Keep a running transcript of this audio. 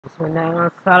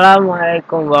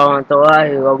Assalamualaikum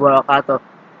warahmatullahi wabarakatuh.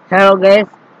 Hello guys,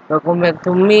 welcome back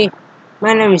to me.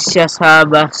 My name is Ilyasa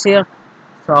Bashir.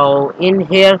 So in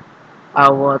here, I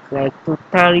would like to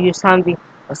tell you something,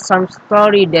 some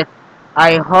story that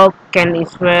I hope can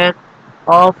inspire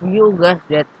all of you guys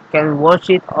that can watch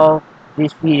it of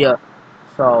this video.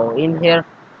 So in here,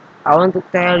 I want to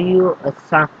tell you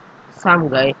some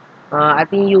guy. I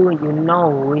think you know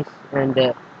who is and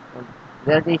that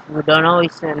if you don't know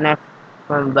is an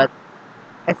F1, but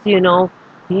as you know,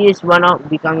 he is one of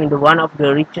becoming the one of the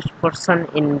richest person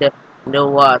in the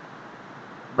world.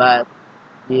 But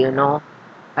do you know,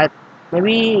 at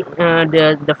maybe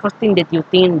the first thing that you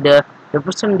think the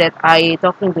person that I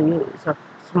talking to you is a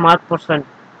smart person.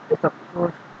 It's a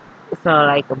it's a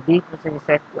like a big person.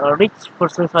 It's a rich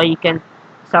person, so he can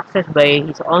success by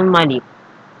his own money.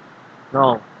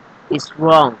 No, it's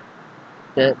wrong.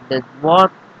 The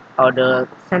word or the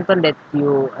sentence that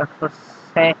you ever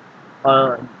say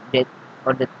or that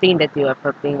or the thing that you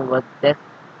ever think about that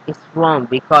is wrong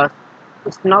because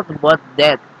it's not about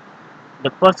that. The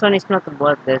person is not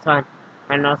about that one,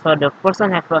 and also the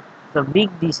person have a big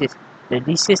disease. The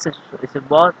disease is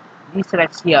about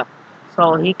dyslexia,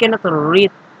 so he cannot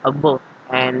read a book,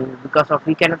 and because of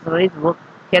he cannot read book,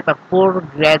 he had a poor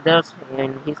graders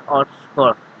in his own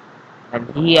score, and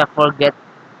he forget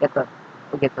get a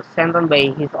get a sentence by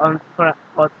his own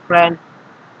friend.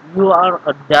 You are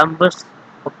a dumbest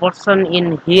person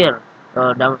in here,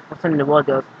 the dumbest person in the world,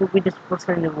 the stupidest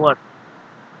person in the world.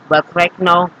 But right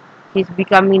now, he's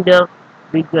becoming the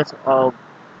biggest of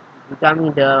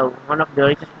becoming the one of the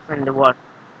richest person in the world.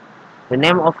 The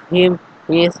name of him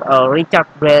is Richard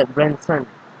Branson.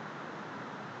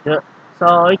 The,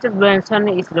 so Richard Branson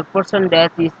is the person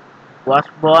that is was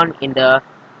born in the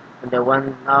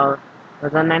one now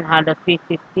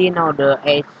 1950. Now the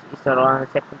age is around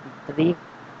 73,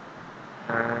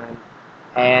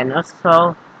 and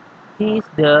also he is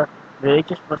the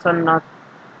richest person, not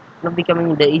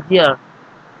becoming the easier.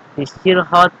 He's still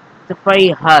hard, it's very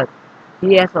hard.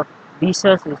 He has a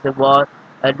disease is about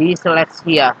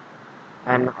dyslexia,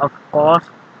 and of course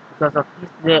because of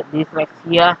his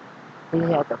dyslexia, he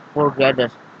has a poor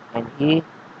graders, and he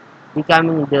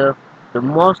becoming the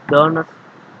most donor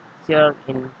share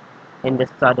in the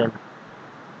student.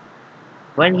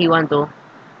 When he want to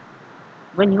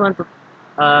when he want to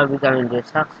become the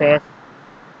success,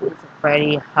 it's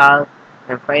very hard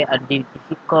and very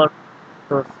difficult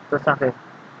to success.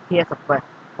 He has a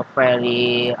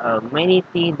very many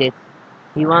things that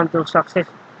he want to success,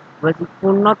 but he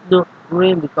could not do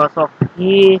him because of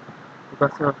he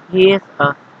is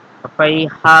a very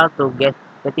hard to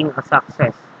getting a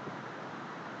success.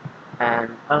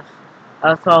 And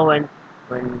also when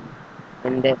when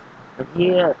the when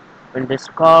he when the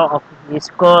score of his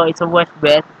score is always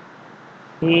bad,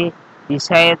 he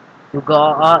decided to go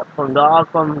out from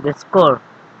the score,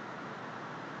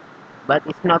 but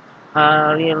it's not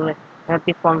really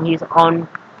healthy from his own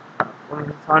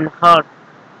heart.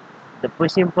 The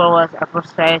principal was ever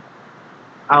said,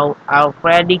 I'll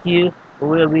predict you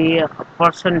will be a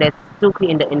person that took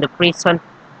in the prison,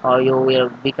 or you will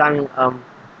become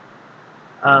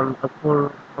a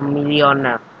poor a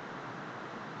millionaire.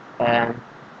 And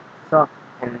so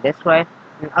and that's why,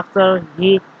 and after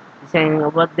he saying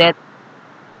about that,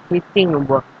 he think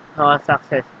about our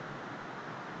success.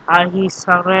 Are he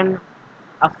surrender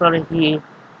after he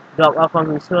dropped out from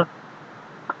his school?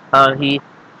 He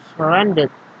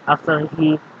surrendered after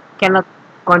he cannot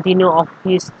continue of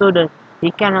his student.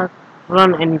 He cannot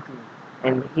run anything,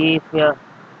 and he feel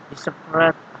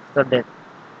desperate after that.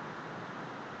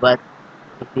 But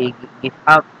if he give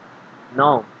up,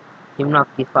 no, he not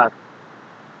give up.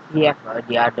 He have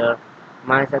the other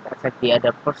mindset as the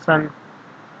other person.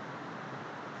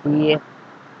 He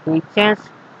he changed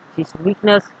his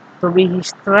weakness to be his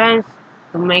strength,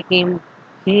 to make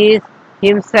his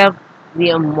himself be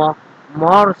a more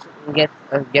get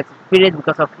spirit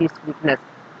because of his weakness.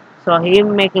 So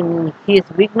him making his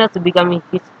weakness becoming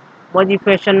his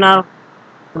motivational,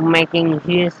 to making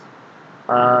his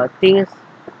things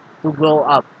to grow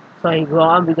up. So he grow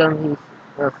up become his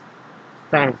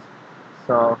strength.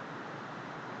 So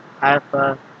I've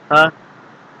heard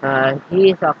he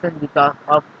is success because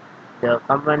of the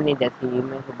company that he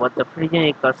makes about the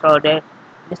Frigenical. So there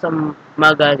is a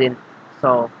magazine.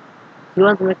 So he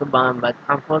wants to make a bomb, but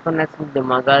unfortunately the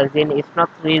magazine is not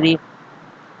really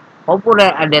popular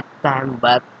at that time.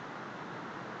 But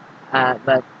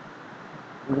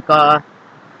because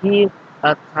he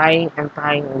trying and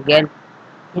trying again,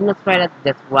 he not tried at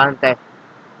that one time.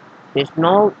 There's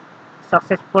no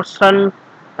success person,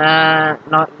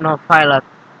 no pilot.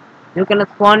 You cannot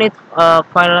find it.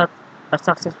 Pilot a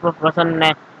successful person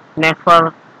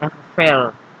never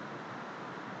fail.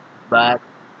 But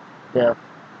the if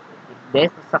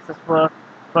there's a successful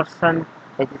person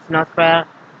that is not fail,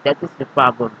 that is the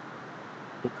problem.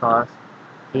 Because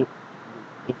he,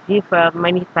 if he failed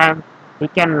many times, he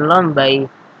can learn by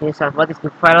himself what is the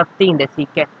failed thing that he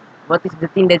can, what is the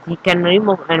thing that he can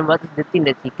remove, and what is the thing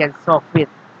that he can solve it.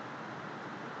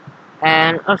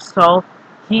 And also,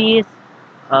 he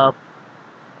uh,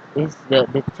 is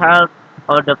the child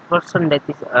or the person that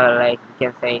is like you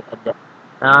can say the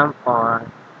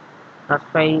or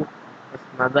not very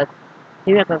smart, but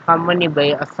he make a company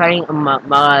by selling a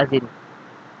magazine.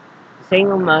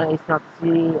 Selling a magazine is not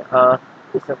really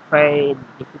it's a very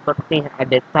difficult thing at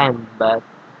that time, but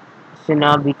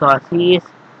because he is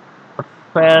a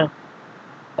fair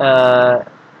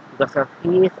because of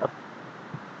he is a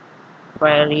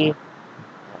very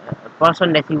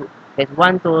person that you that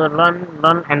want to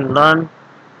learn and learn.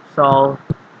 So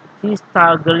he's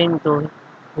struggling to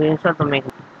himself to make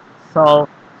it. So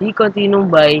he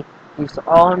continued by his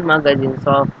own magazine.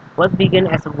 So what began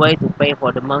as a way to pay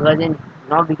for the magazine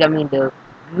now becoming the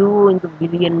grew into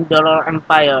 $1 billion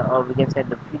empire, or we can say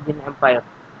the billion empire.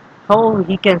 How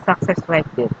he can success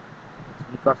like this?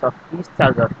 It's because of his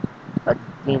struggle. A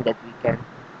thing that we can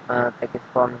take it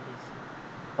from his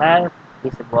life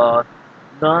is about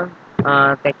don't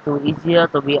take too easier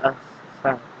to be a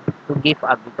to give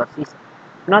up, because he's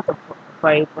not a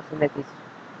very person that is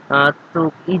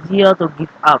too easier to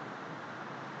give up.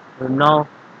 You know,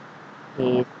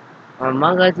 his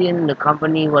magazine, the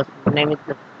company was named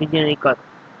the Pigeon Record.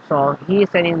 So he is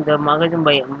selling the magazine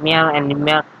by mail and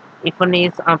email. Even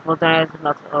it's unfortunately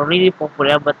not really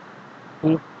popular, but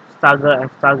he struggle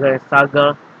and struggle and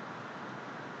struggle.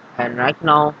 And right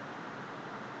now,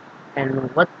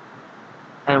 and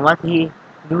what he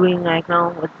doing right now?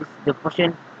 What is the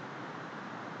position?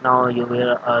 Now you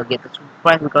will get a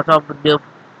surprise because of the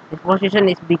position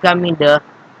is becoming the,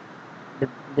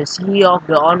 the CEO of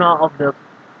the owner of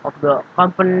the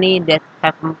company that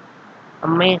have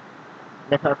made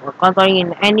that have controlling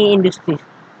in any industry,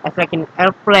 as like in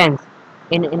airplanes,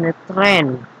 in a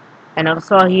train, and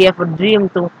also he have a dream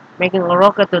to making a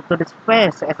rocket to the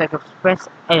space, as like a space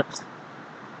apes.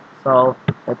 So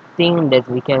the thing that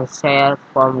we can share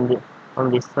from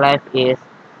this life is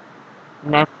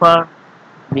never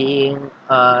being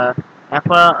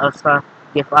never also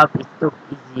give up is too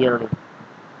easily.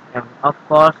 And of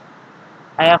course,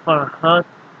 I have heard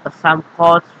some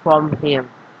quotes from him.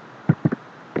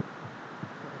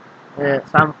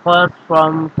 Some quotes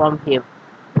from him.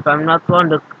 If I'm not wrong,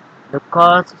 the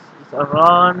quote is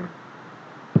around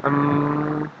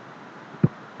um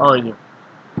oh yeah,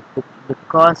 the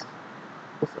quote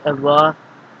is about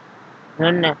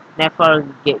never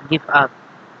give up.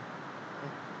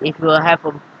 If you have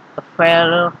a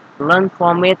failure, learn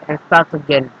from it and start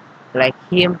again. Like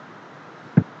him,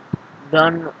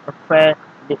 don't fail,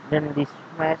 don't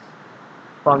dismiss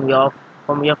from your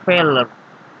failure,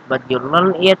 but you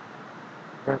learn it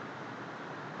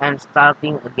and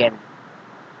starting again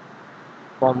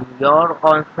from your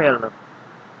own failure.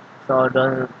 So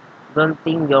don't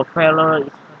think your failure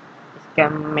is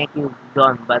can make you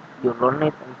down, but you learn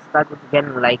it and start it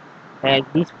again. Like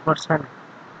this person,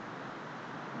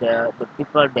 the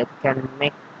people that can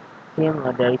make him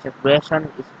the richest person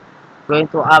is going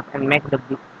to up and make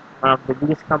one of the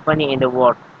biggest company in the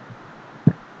world.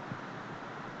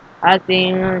 I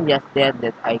think just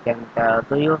that I can tell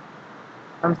to you.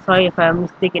 I'm sorry if I'm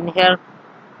mistaken here,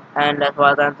 and that's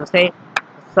what I want to say.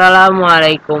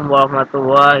 Assalamualaikum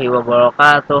warahmatullahi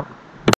wabarakatuh.